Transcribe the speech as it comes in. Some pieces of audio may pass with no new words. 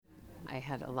I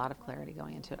had a lot of clarity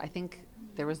going into it. I think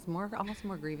there was almost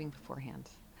more grieving beforehand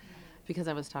because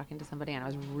I was talking to somebody and I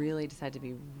was really decided to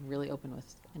be really open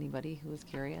with anybody who was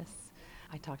curious.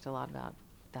 I talked a lot about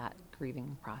that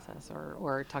grieving process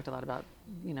or talked a lot about,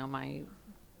 my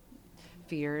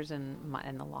fears and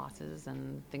the losses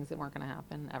and things that weren't going to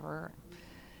happen ever.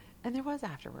 And there was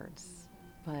afterwards,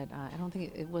 but I don't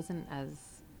think it wasn't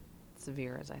as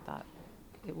severe as I thought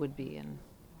it would be and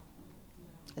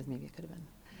as maybe it could have been.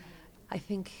 I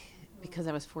think because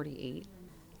I was 48,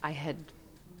 I had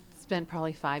spent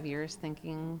probably 5 years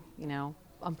thinking,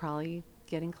 I'm probably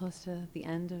getting close to the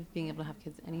end of being able to have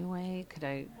kids anyway. Could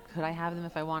I have them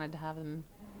if I wanted to have them?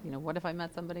 What if I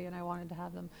met somebody and I wanted to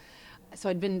have them? So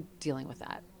I'd been dealing with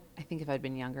that. I think if I'd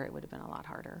been younger, it would have been a lot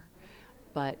harder.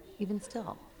 But even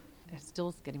still, I still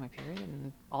was getting my period,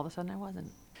 and all of a sudden I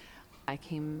wasn't. I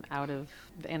came out of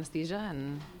the anesthesia,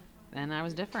 and I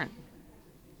was different.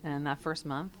 And that first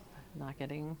month, not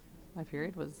getting my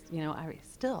period was, I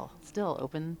still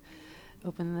open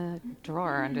the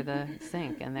drawer under the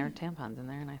sink, and there are tampons in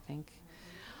there, and I think,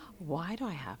 why do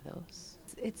I have those?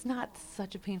 It's not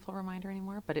such a painful reminder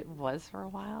anymore, but it was for a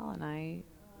while, and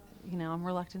I'm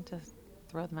reluctant to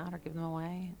throw them out or give them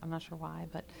away. I'm not sure why,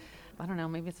 but I don't know,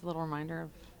 maybe it's a little reminder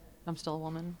of I'm still a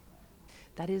woman.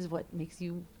 That is what makes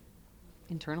you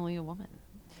internally a woman.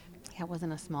 It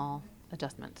wasn't a small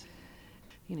adjustment.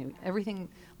 Everything,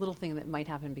 little thing that might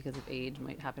happen because of age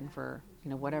might happen for,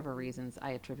 whatever reasons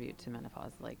I attribute to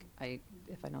menopause. Like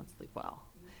if I don't sleep well,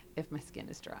 if my skin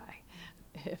is dry,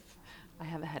 if I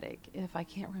have a headache, if I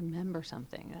can't remember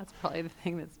something. That's probably the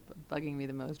thing that's bugging me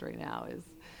the most right now is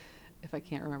if I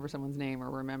can't remember someone's name or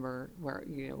remember where,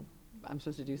 I'm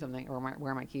supposed to do something or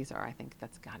where my keys are. I think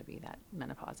that's got to be that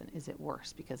menopause. And is it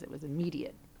worse because it was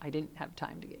immediate? I didn't have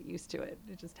time to get used to it.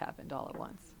 It just happened all at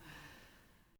once.